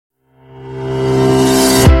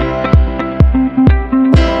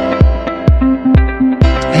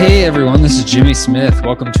everyone, this is Jimmy Smith.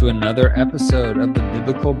 Welcome to another episode of the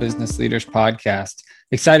Biblical Business Leaders Podcast.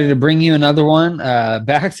 Excited to bring you another one,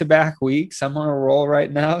 back-to-back weeks. I'm on a roll right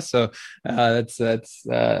now, so that's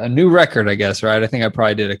a new record, I guess, right? I think I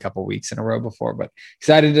probably did a couple weeks in a row before, but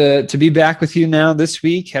excited to be back with you now this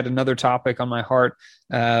week. Had another topic on my heart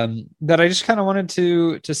that I just kind of wanted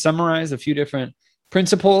to summarize a few different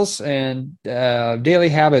principles and daily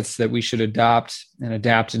habits that we should adopt and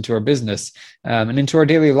adapt into our business and into our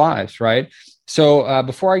daily lives, right? So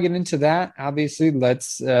before I get into that, obviously,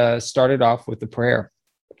 let's start it off with the prayer.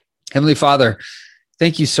 Heavenly Father,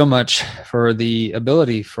 thank you so much for the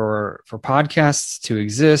ability for podcasts to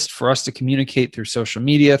exist, for us to communicate through social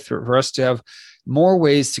media, for us to have more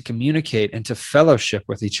ways to communicate and to fellowship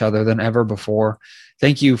with each other than ever before.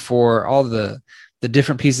 Thank you for all the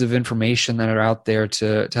different pieces of information that are out there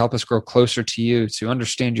to help us grow closer to you, to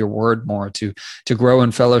understand your word more, to grow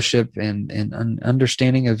in fellowship and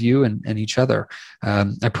understanding of you and each other.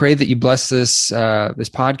 I pray that you bless this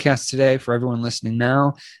podcast today for everyone listening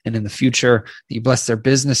now and in the future, that you bless their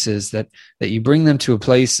businesses, that you bring them to a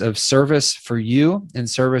place of service for you and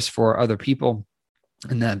service for other people,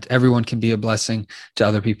 and that everyone can be a blessing to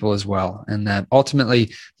other people as well. And that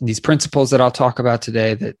ultimately these principles that I'll talk about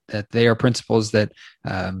today, that they are principles that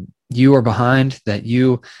you are behind, that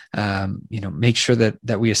you make sure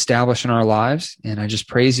that we establish in our lives. And I just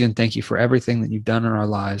praise you and thank you for everything that you've done in our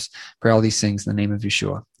lives. Pray all these things in the name of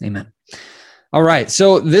Yeshua. Amen. All right.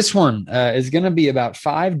 So this one is going to be about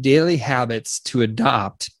 5 daily habits to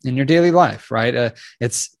adopt in your daily life, right?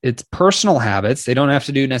 It's personal habits. They don't have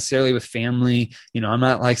to do necessarily with family. I'm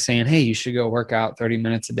not like saying, hey, you should go work out 30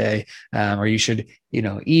 minutes a day, or you should,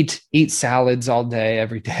 eat salads all day,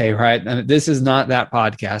 every day, right? I mean, this is not that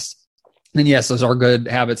podcast. And yes, those are good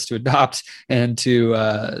habits to adopt and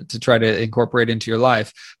to try to incorporate into your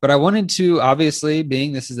life. But I wanted to, obviously,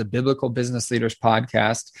 being this is a Biblical Business Leaders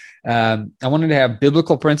podcast, I wanted to have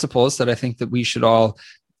biblical principles that I think that we should all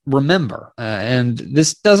remember. And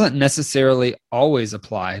this doesn't necessarily always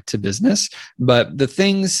apply to business, but the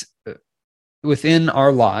things within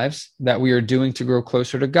our lives that we are doing to grow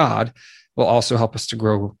closer to God will also help us to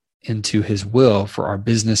grow into his will for our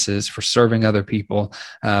businesses, for serving other people,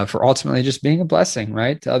 for ultimately just being a blessing,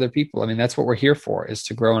 right, to other people. I mean, that's what we're here for, is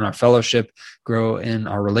to grow in our fellowship, grow in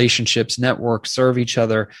our relationships, network, serve each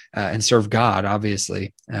other, and serve God,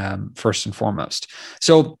 obviously, first and foremost.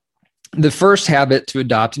 So the first habit to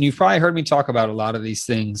adopt, and you've probably heard me talk about a lot of these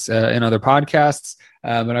things in other podcasts,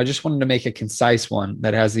 but I just wanted to make a concise one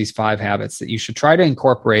that has these 5 habits that you should try to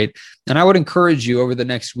incorporate. And I would encourage you over the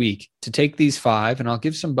next week to take these 5, and I'll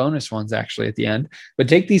give some bonus ones actually at the end, but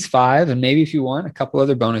take these 5 and maybe if you want a couple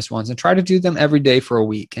other bonus ones and try to do them every day for a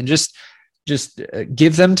week and just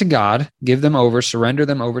give them to God, surrender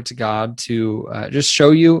them over to God to just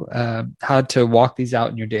show you how to walk these out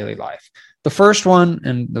in your daily life. The first one,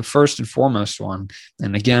 and the first and foremost one,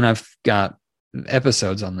 and again, I've got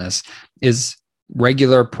episodes on this, is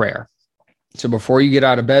regular prayer. So before you get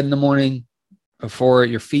out of bed in the morning, before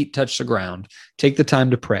your feet touch the ground, take the time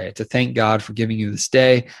to pray, to thank God for giving you this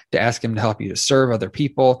day, to ask him to help you to serve other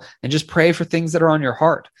people, and just pray for things that are on your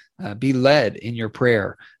heart. Be led in your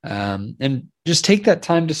prayer, and just take that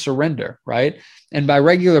time to surrender, right? And by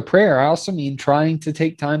regular prayer, I also mean trying to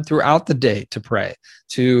take time throughout the day to pray.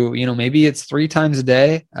 To, maybe it's 3 times a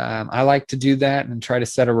day. I like to do that and try to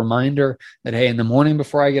set a reminder that, hey, in the morning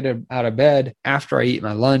before I get out of bed, after I eat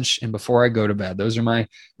my lunch, and before I go to bed, those are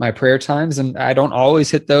my prayer times. And I don't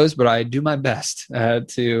always hit those, but I do my best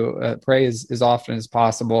to pray as often as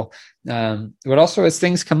possible. But also as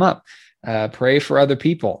things come up, pray for other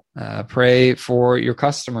people, pray for your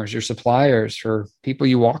customers, your suppliers, for people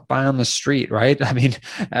you walk by on the street, right? I mean,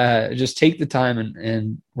 just take the time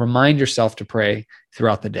and remind yourself to pray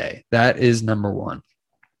throughout the day. That is number 1.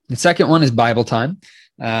 The second one is Bible time.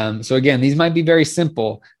 So again, these might be very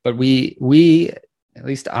simple, but we, at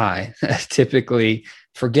least I, typically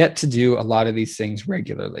forget to do a lot of these things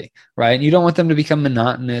regularly, right? And you don't want them to become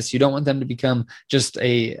monotonous. You don't want them to become just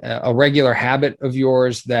a regular habit of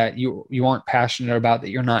yours that you aren't passionate about, that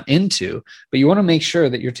you're not into, but you want to make sure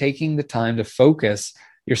that you're taking the time to focus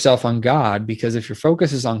yourself on God, because if your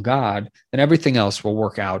focus is on God, then everything else will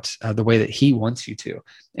work out the way that he wants you to.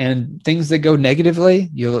 And things that go negatively,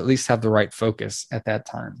 you'll at least have the right focus at that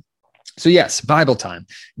time. So yes, Bible time.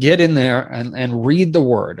 Get in there and read the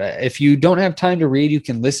word. If you don't have time to read, you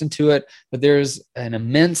can listen to it, but there's an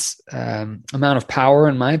immense amount of power,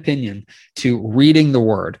 in my opinion, to reading the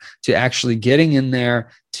word, to actually getting in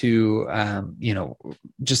there, to,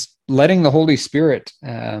 just letting the Holy Spirit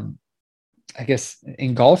I guess,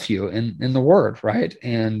 engulf you in the word, right?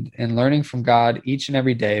 And learning from God each and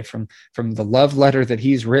every day, from the love letter that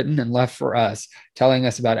he's written and left for us, telling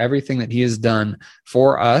us about everything that he has done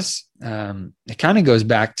for us. It kind of goes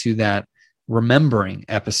back to that remembering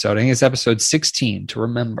episode. I think it's episode 16, to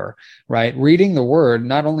remember, right? Reading the word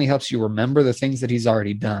not only helps you remember the things that he's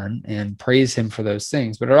already done and praise him for those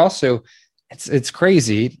things, but it also, it's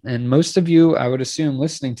crazy. And most of you, I would assume,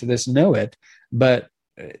 listening to this know it, but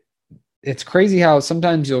it's crazy how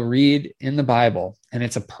sometimes you'll read in the Bible and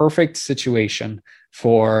it's a perfect situation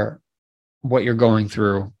for what you're going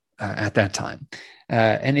through at that time.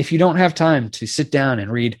 And if you don't have time to sit down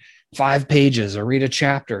and read 5 pages or read a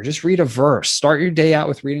chapter, just read a verse. Start your day out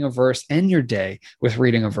with reading a verse, end your day with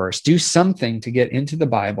reading a verse. Do something to get into the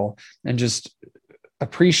Bible and just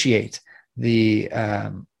appreciate the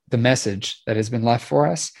message that has been left for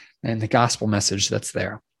us and the gospel message that's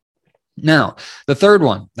there. Now, the third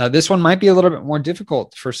one, this one might be a little bit more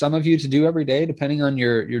difficult for some of you to do every day, depending on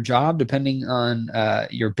your job, depending on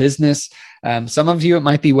your business. Some of you, it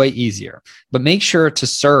might be way easier, but make sure to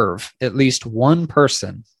serve at least one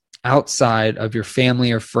person outside of your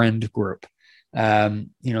family or friend group.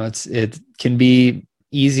 It can be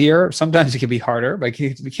easier. Sometimes it can be harder, but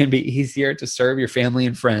it can be easier to serve your family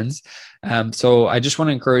and friends. So I just want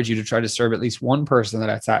to encourage you to try to serve at least one person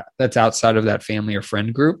that's outside of that family or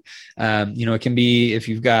friend group. It can be, if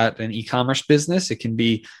you've got an e-commerce business, it can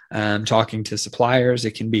be talking to suppliers.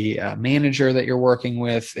 It can be a manager that you're working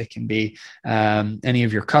with. It can be any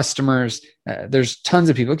of your customers. There's tons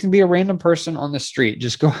of people. It can be a random person on the street.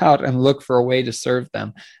 Just go out and look for a way to serve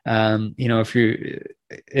them.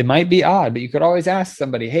 It might be odd, but you could always ask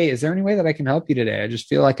somebody, hey, is there any way that I can help you today? I just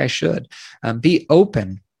feel like I should. Be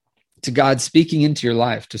open to God speaking into your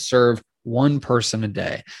life to serve one person a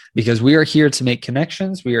day, because we are here to make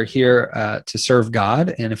connections. We are here to serve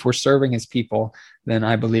God. And if we're serving his people, then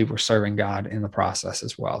I believe we're serving God in the process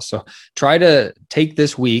as well. So try to take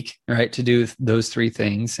this week, right, to do those 3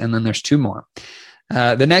 things. And then there's 2 more.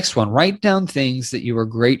 The next one, write down things that you are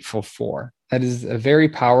grateful for. That is a very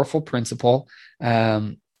powerful principle.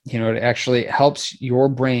 It actually helps your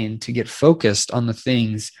brain to get focused on the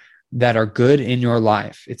things that are good in your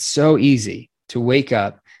life. It's so easy to wake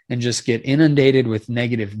up and just get inundated with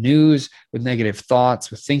negative news, with negative thoughts,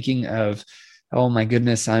 with thinking of, oh my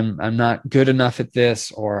goodness, I'm not good enough at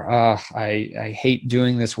this, or I hate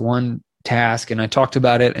doing this one task. And I talked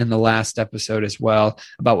about it in the last episode as well,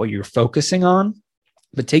 about what you're focusing on.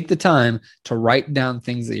 But take the time to write down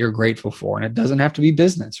things that you're grateful for. And it doesn't have to be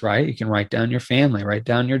business, right? You can write down your family, write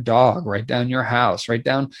down your dog, write down your house, write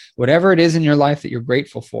down whatever it is in your life that you're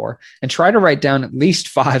grateful for, and try to write down at least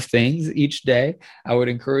 5 things each day. I would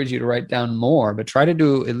encourage you to write down more, but try to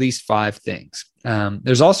do at least 5 things.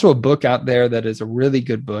 There's also a book out there that is a really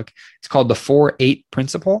good book. It's called the 4-8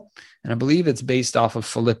 Principle. And I believe it's based off of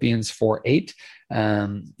Philippians 4:8.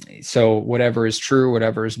 So whatever is true,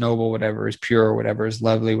 whatever is noble, whatever is pure, whatever is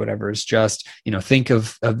lovely, whatever is just, think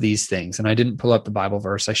of these things. And I didn't pull up the Bible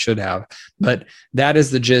verse. I should have, but that is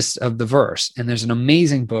the gist of the verse. And there's an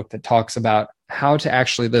amazing book that talks about how to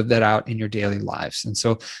actually live that out in your daily lives. And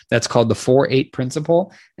so that's called the 4-8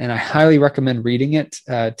 Principle. And I highly recommend reading it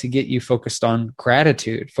to get you focused on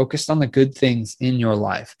gratitude, focused on the good things in your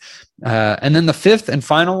life. And then the 5th and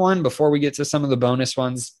final one, before we get to some of the bonus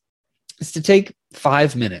ones, is to take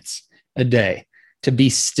 5 minutes a day to be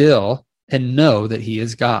still and know that he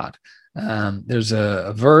is God. There's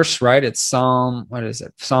a verse, right? It's Psalm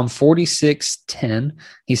 46:10.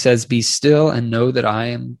 He says, be still and know that I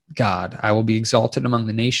am God. I will be exalted among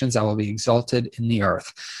the nations. I will be exalted in the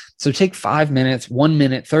earth. So take 5 minutes, 1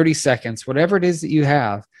 minute, 30 seconds, whatever it is that you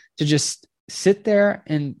have, to just sit there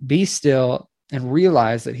and be still and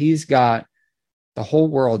realize that he's got the whole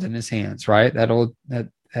world in his hands, right? That old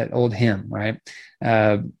hymn, right?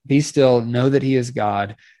 Be still, know that he is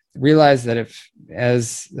God. Realize that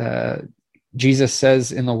as Jesus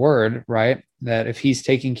says in the word, right, that if he's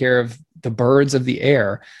taking care of the birds of the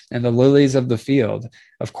air and the lilies of the field,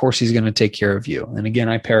 of course he's going to take care of you. And again,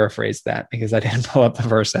 I paraphrased that because I didn't pull up the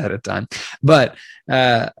verse ahead of time. But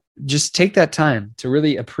just take that time to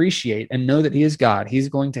really appreciate and know that he is God. He's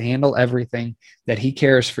going to handle everything, that he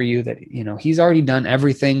cares for you, that, he's already done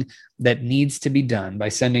everything that needs to be done by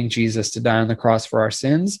sending Jesus to die on the cross for our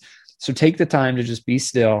sins. So take the time to just be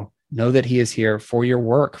still, know that he is here for your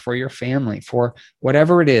work, for your family, for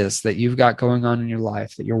whatever it is that you've got going on in your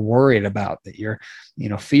life that you're worried about, that you're,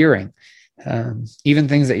 fearing, even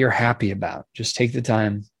things that you're happy about. Just take the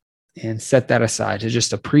time and set that aside to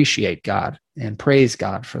just appreciate God and praise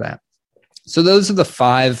God for that. So those are the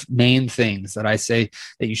 5 main things that I say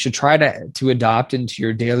that you should try to adopt into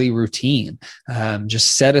your daily routine.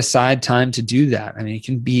 Just set aside time to do that. I mean, it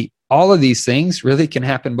can be all of these things really can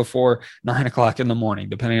happen before 9 o'clock in the morning,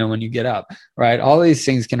 depending on when you get up, right? All of these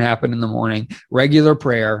things can happen in the morning. Regular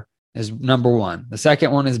prayer is number 1. The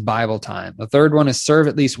second one is Bible time. The third one is serve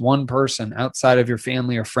at least one person outside of your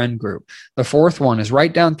family or friend group. The fourth one is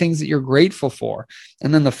write down things that you're grateful for.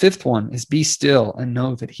 And then the fifth one is be still and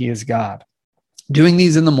know that He is God. Doing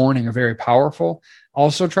these in the morning are very powerful.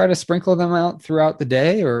 Also try to sprinkle them out throughout the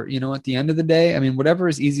day or, at the end of the day. I mean, whatever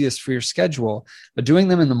is easiest for your schedule, but doing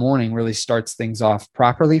them in the morning really starts things off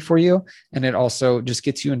properly for you. And it also just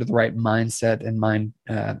gets you into the right mindset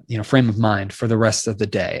and frame of mind for the rest of the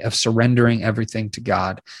day of surrendering everything to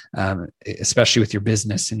God, especially with your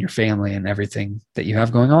business and your family and everything that you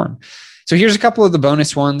have going on. So here's a couple of the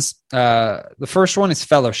bonus ones. The first one is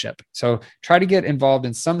fellowship. So try to get involved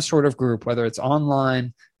in some sort of group, whether it's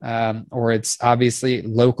online or it's obviously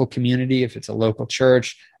local community, if it's a local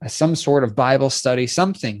church, some sort of Bible study,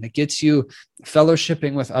 something that gets you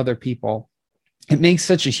fellowshipping with other people. It makes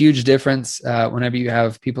such a huge difference whenever you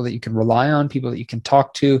have people that you can rely on, people that you can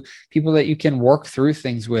talk to, people that you can work through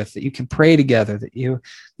things with, that you can pray together, that you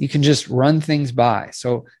can just run things by.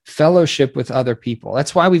 So fellowship with other people.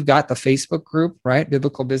 That's why we've got the Facebook group, right?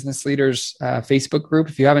 Biblical Business Leaders Facebook group.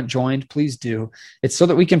 If you haven't joined, please do. It's so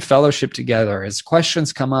that we can fellowship together as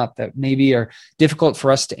questions come up that maybe are difficult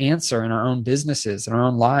for us to answer in our own businesses, in our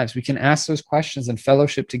own lives. We can ask those questions and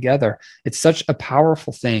fellowship together. It's such a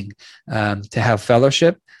powerful thing to have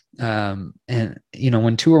fellowship. And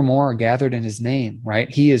when 2 or more are gathered in His name, right?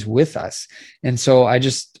 He is with us. And so I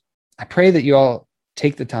pray that you all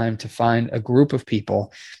take the time to find a group of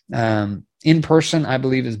people. In person, I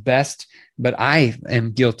believe, is best, but I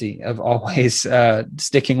am guilty of always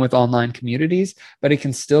sticking with online communities, but it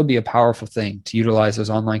can still be a powerful thing to utilize those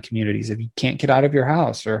online communities. If you can't get out of your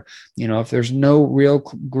house or, if there's no real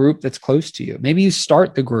group that's close to you, maybe you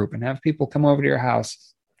start the group and have people come over to your house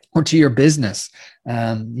or to your business.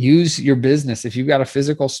 Use your business. If you've got a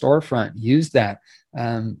physical storefront, use that,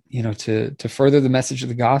 to further the message of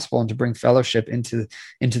the gospel and to bring fellowship into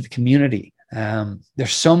the community.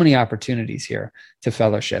 There's so many opportunities here to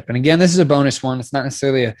fellowship. And again, this is a bonus one. It's not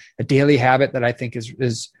necessarily a daily habit that I think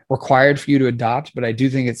is required for you to adopt, but I do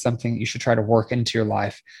think it's something that you should try to work into your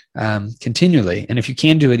life continually. And if you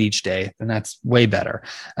can do it each day, then that's way better.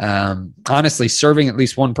 Honestly, serving at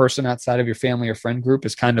least one person outside of your family or friend group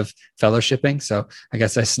is kind of fellowshipping. So I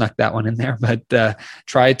guess I snuck that one in there, but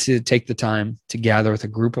try to take the time to gather with a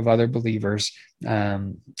group of other believers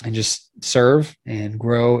and just serve and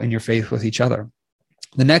grow in your faith with each other.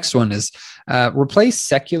 The next one is replace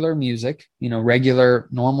secular music, regular,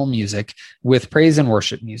 normal music with praise and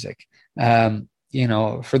worship music. For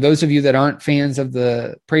those of you that aren't fans of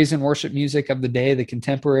the praise and worship music of the day, the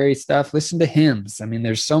contemporary stuff, listen to hymns. I mean,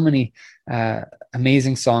 there's so many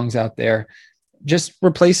amazing songs out there. Just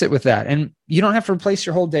replace it with that. And you don't have to replace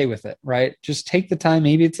your whole day with it, right? Just take the time.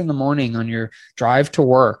 Maybe it's in the morning on your drive to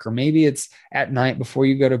work, or maybe it's at night before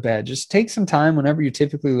you go to bed. Just take some time whenever you're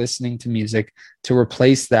typically listening to music to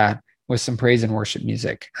replace that with some praise and worship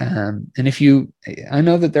music. And I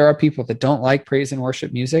know that there are people that don't like praise and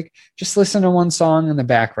worship music. Just listen to one song in the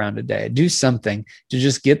background a day. Do something to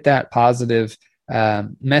just get that positive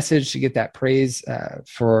message, to get that praise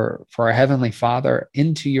for our Heavenly Father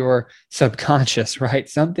into your subconscious, right?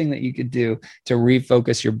 Something that you could do to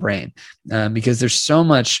refocus your brain, because there's so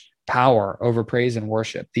much power over praise and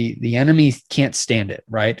worship. The enemy can't stand it,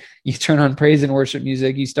 right? You turn on praise and worship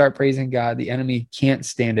music, you start praising God, the enemy can't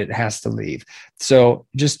stand it, it has to leave. So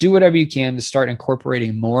just do whatever you can to start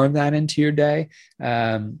incorporating more of that into your day.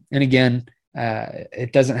 And again,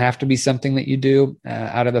 it doesn't have to be something that you do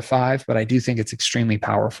out of the 5, but I do think it's extremely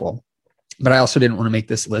powerful. But I also didn't want to make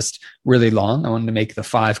this list really long. I wanted to make the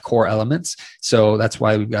 5 core elements. So that's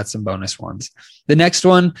why we've got some bonus ones. The next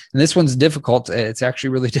one, and this one's difficult. It's actually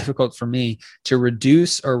really difficult for me to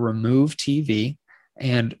reduce or remove TV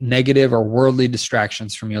and negative or worldly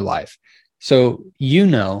distractions from your life. So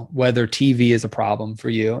whether TV is a problem for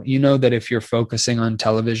you. You know that if you're focusing on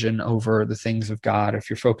television over the things of God, if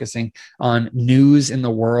you're focusing on news in the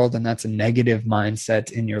world and that's a negative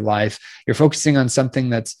mindset in your life, you're focusing on something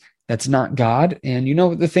that's not God, and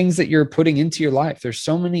the things that you're putting into your life. There's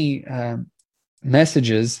so many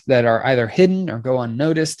messages that are either hidden or go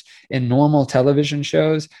unnoticed in normal television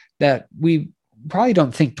shows that we probably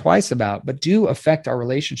don't think twice about, but do affect our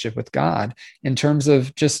relationship with God in terms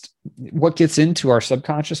of just what gets into our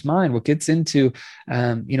subconscious mind, what gets into,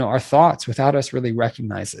 our thoughts without us really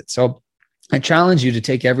recognize it. So I challenge you to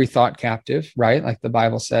take every thought captive, right? Like the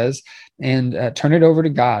Bible says, and turn it over to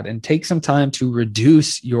God, and take some time to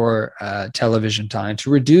reduce your television time, to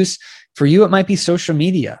reduce. For you, it might be social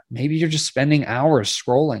media. Maybe you're just spending hours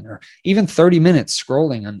scrolling, or even 30 minutes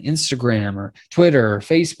scrolling on Instagram or Twitter or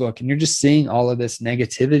Facebook, and you're just seeing all of this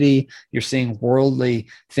negativity. You're seeing worldly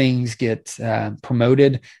things get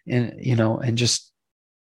promoted, and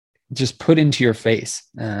just put into your face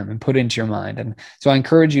and put into your mind. And so I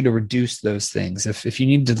encourage you to reduce those things. If you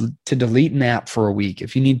need to delete an app for a week,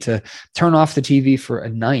 if you need to turn off the TV for a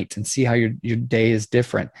night and see how your day is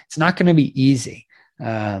different, it's not going to be easy.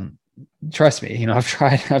 Trust me,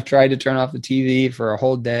 I've tried to turn off the TV for a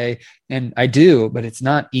whole day, and I do, but it's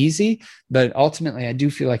not easy. But ultimately, I do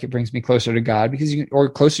feel like it brings me closer to God, because or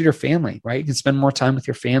closer to your family, right? You can spend more time with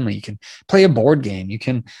your family. You can play a board game. You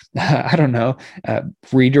can, I don't know,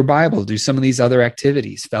 read your Bible, do some of these other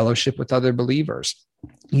activities, fellowship with other believers.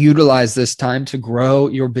 Utilize this time to grow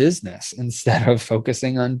your business instead of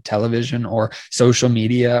focusing on television or social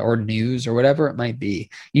media or news or whatever it might be.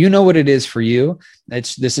 You know what it is for you.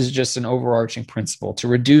 This is just an overarching principle to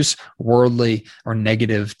reduce worldly or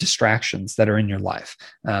negative distractions that are in your life.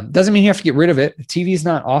 Doesn't mean you have to get rid of it. TV is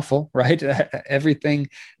not awful, right? Everything,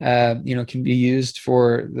 can be used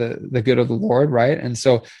for the good of the Lord, right? And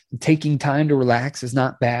so taking time to relax is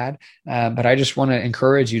not bad. But I just want to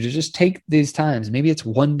encourage you to just take these times. Maybe it's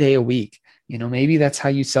one day a week. Maybe that's how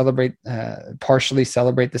you partially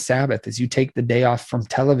celebrate the Sabbath, is you take the day off from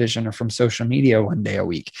television or from social media one day a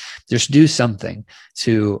week. Just do something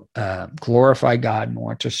to glorify God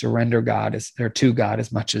more, to surrender to God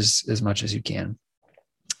as much as you can.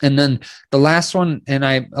 And then the last one, and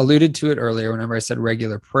I alluded to it earlier whenever I said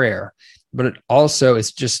regular prayer, but it also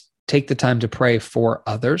is just take the time to pray for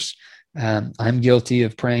others. I'm guilty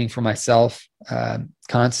of praying for myself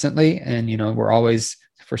constantly, and we're always,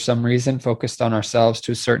 for some reason, focused on ourselves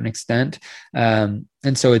to a certain extent. And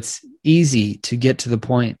so it's easy to get to the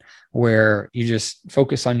point where you just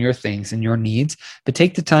focus on your things and your needs, but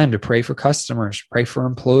take the time to pray for customers, pray for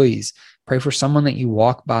employees, pray for someone that you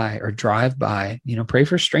walk by or drive by, pray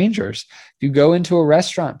for strangers. If you go into a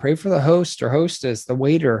restaurant, pray for the host or hostess, the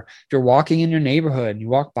waiter. If you're walking in your neighborhood and you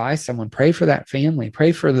walk by someone, pray for that family,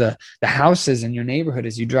 pray for the houses in your neighborhood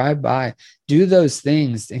as you drive by. Do those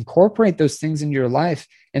things, incorporate those things into your life,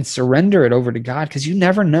 and surrender it over to God, because you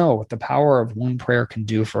never know what the power of one prayer can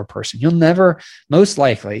do for a person. Most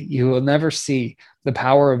likely, you will never see the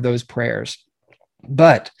power of those prayers,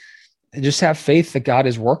 but just have faith that God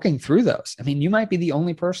is working through those. I mean, you might be the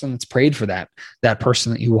only person that's prayed for that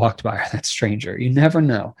person that you walked by, or that stranger. You never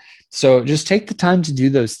know. So just take the time to do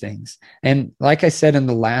those things. And like I said in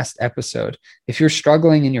the last episode, if you're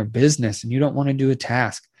struggling in your business and you don't want to do a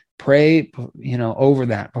task, pray, over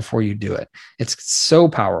that before you do it. It's so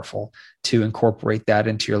powerful to incorporate that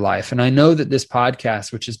into your life. And I know that this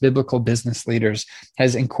podcast, which is Biblical Business Leaders,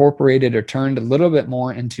 has incorporated or turned a little bit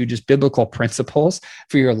more into just biblical principles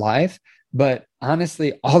for your life. But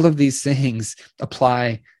honestly, all of these things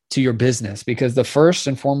apply to your business, because the first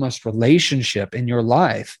and foremost relationship in your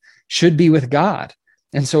life should be with God.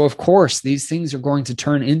 And so, of course, these things are going to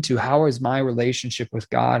turn into, how is my relationship with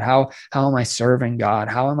God? How am I serving God?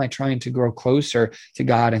 How am I trying to grow closer to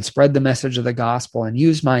God and spread the message of the gospel and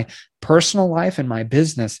use my personal life and my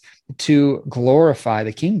business to glorify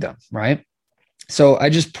the kingdom, right? So I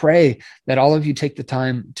just pray that all of you take the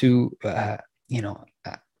time to,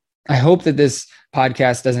 I hope that this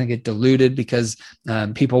podcast doesn't get diluted, because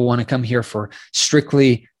people want to come here for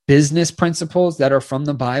strictly business principles that are from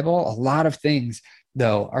the Bible. A lot of things,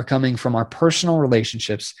 though, are coming from our personal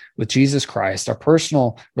relationships with Jesus Christ, our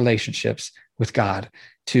personal relationships with God,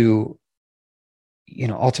 to,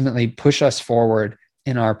 ultimately push us forward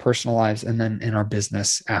in our personal lives and then in our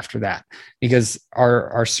business after that, because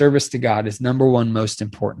our service to God is number one most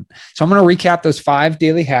important. So I'm going to recap those 5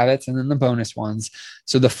 daily habits and then the bonus ones.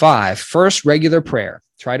 So the 5, first, regular prayer.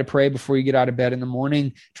 Try to pray before you get out of bed in the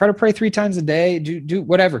morning. Try to pray 3 times a day. Do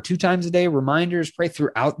whatever, 2 times a day. Reminders, pray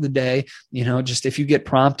throughout the day. Just if you get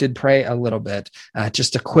prompted, pray a little bit.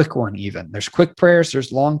 Just a quick one even. There's quick prayers,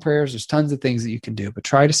 there's long prayers, there's tons of things that you can do, but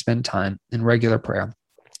try to spend time in regular prayer.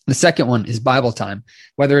 The second one is Bible time.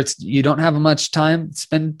 Whether it's you don't have much time,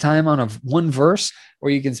 spend time on one verse, or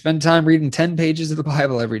you can spend time reading 10 pages of the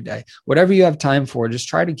Bible every day. Whatever you have time for, just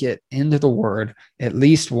try to get into the Word at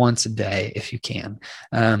least once a day if you can.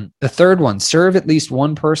 The third one, serve at least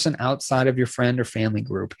one person outside of your friend or family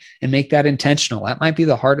group, and make that intentional. That might be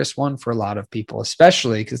the hardest one for a lot of people,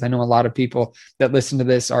 especially because I know a lot of people that listen to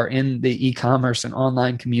this are in the e-commerce and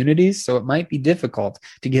online communities. So it might be difficult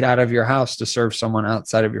to get out of your house to serve someone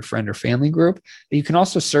outside of your your friend or family group. But you can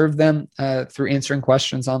also serve them through answering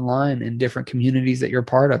questions online in different communities that you're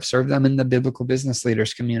part of. Serve them in the Biblical Business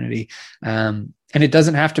Leaders community. And it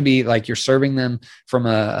doesn't have to be like you're serving them from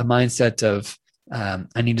a mindset of,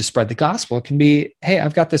 I need to spread the gospel. It can be, hey,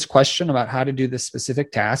 I've got this question about how to do this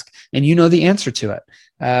specific task, and you know the answer to it.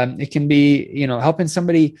 It can be, helping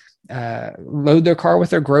somebody load their car with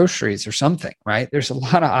their groceries or something, right? There's a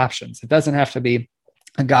lot of options. It doesn't have to be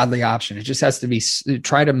a godly option. It just has to be,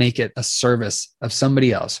 try to make it a service of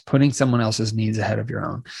somebody else, putting someone else's needs ahead of your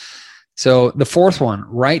own. So the fourth one,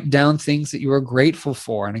 write down things that you are grateful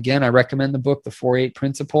for. And again, I recommend the book, The 4-8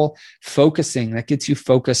 Principle, focusing. That gets you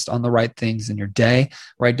focused on the right things in your day.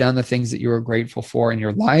 Write down the things that you are grateful for in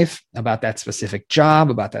your life, about that specific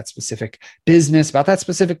job, about that specific business, about that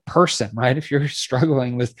specific person, right? If you're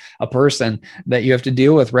struggling with a person that you have to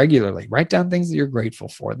deal with regularly, write down things that you're grateful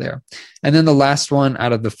for there. And then the last one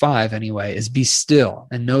out of the 5 anyway is be still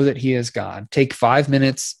and know that he is God. Take 5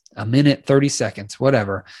 minutes, a minute, 30 seconds,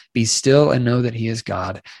 whatever. Be still and know that he is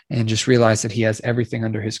God, and just realize that he has everything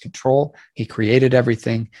under his control. He created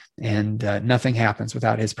everything, and nothing happens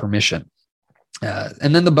without his permission.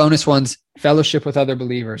 And then the bonus ones, fellowship with other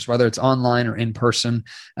believers, whether it's online or in person.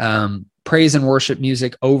 Praise and worship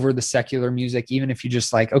music over the secular music. Even if you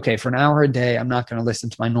just like, okay, for an hour a day, I'm not going to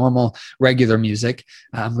listen to my normal regular music.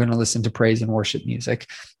 I'm going to listen to praise and worship music.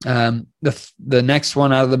 The next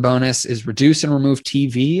one out of the bonus is reduce and remove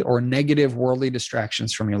TV or negative worldly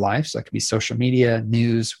distractions from your life. So that could be social media,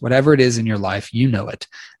 news, whatever it is in your life, you know it.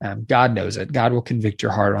 God knows it. God will convict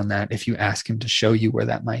your heart on that if you ask him to show you where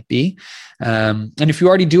that might be. And if you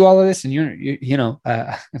already do all of this, and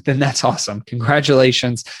then that's awesome.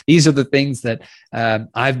 Congratulations. These are the things that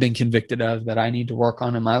I've been convicted of that I need to work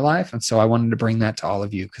on in my life. And so I wanted to bring that to all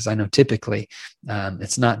of you, because I know typically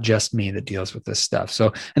it's not just me that deals with this stuff.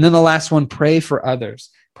 So, and then the last one, pray for others.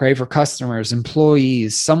 Pray for customers,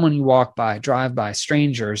 employees, someone you walk by, drive by,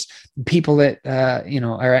 strangers, people that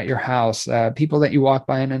are at your house, people that you walk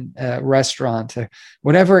by in a restaurant,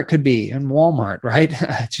 whatever it could be, in Walmart, right?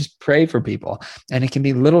 Just pray for people. And it can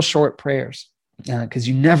be little short prayers, because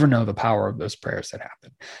you never know the power of those prayers that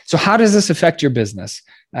happen. So how does this affect your business?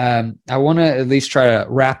 I want to at least try to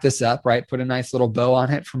wrap this up, right? Put a nice little bow on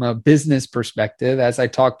it from a business perspective. As I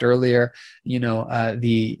talked earlier,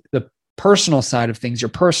 the personal side of things, your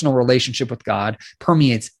personal relationship with God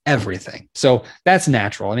permeates everything. So that's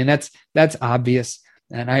natural. I mean, that's obvious.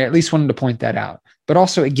 And I at least wanted to point that out. But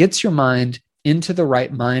also it gets your mind into the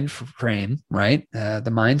right mind frame, right?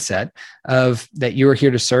 The mindset of that you're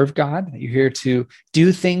here to serve God, that you're here to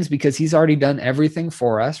do things because he's already done everything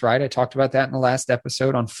for us, right? I talked about that in the last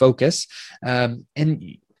episode on focus. And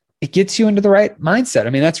it gets you into the right mindset.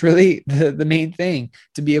 I mean, that's really the main thing,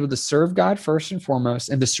 to be able to serve God first and foremost,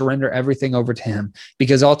 and to surrender everything over to him,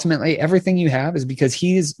 because ultimately everything you have is because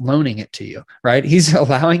he is loaning it to you, right? He's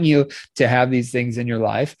allowing you to have these things in your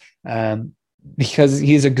life because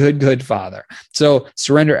he's a good father. So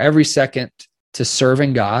surrender every second to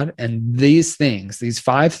serving God. And these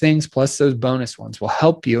 5 things plus those bonus ones will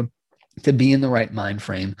help you to be in the right mind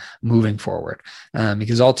frame moving forward.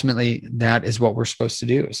 Because ultimately that is what we're supposed to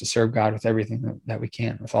do, is to serve God with everything that we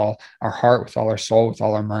can, with all our heart, with all our soul, with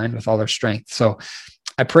all our mind, with all our strength. So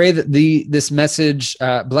I pray that this message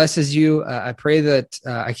blesses you. I pray that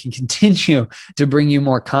I can continue to bring you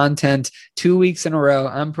more content 2 weeks in a row.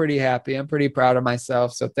 I'm pretty happy. I'm pretty proud of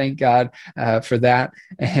myself. So thank God for that.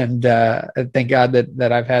 And thank God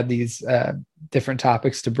that I've had these different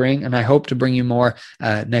topics to bring. And I hope to bring you more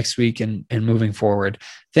next week and moving forward.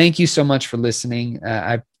 Thank you so much for listening.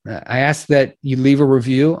 I ask that you leave a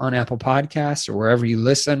review on Apple Podcasts or wherever you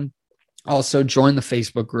listen. Also, join the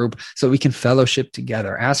Facebook group so we can fellowship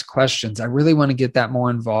together, ask questions. I really want to get that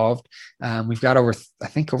more involved. We've got over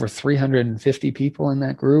 350 people in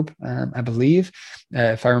that group, I believe.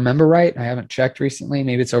 If I remember right, I haven't checked recently.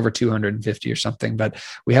 Maybe it's over 250 or something, but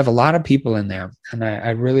we have a lot of people in there. And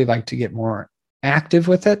I'd really like to get more active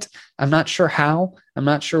with it. I'm not sure how. I'm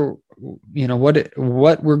not sure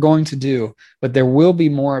what we're going to do, but there will be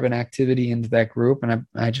more of an activity into that group. And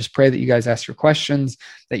I just pray that you guys ask your questions,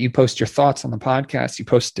 that you post your thoughts on the podcast, you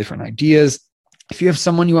post different ideas. If you have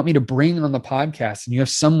someone you want me to bring on the podcast and you have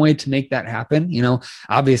some way to make that happen,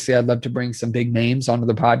 obviously I'd love to bring some big names onto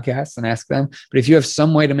the podcast and ask them. But if you have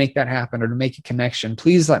some way to make that happen or to make a connection,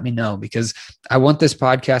 please let me know, because I want this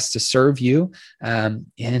podcast to serve you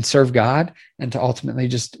and serve God. and to ultimately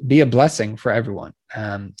just be a blessing for everyone.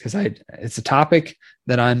 Because it's a topic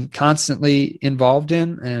that I'm constantly involved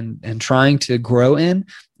in and trying to grow in.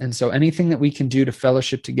 And so anything that we can do to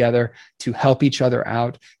fellowship together, to help each other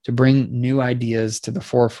out, to bring new ideas to the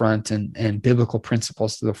forefront and biblical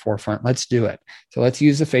principles to the forefront, let's do it. So let's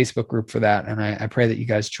use the Facebook group for that. And I pray that you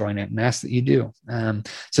guys join it and ask that you do.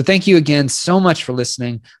 So thank you again so much for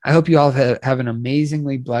listening. I hope you all have an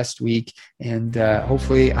amazingly blessed week. And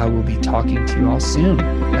hopefully I will be talking to you all soon.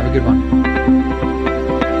 Have a good one.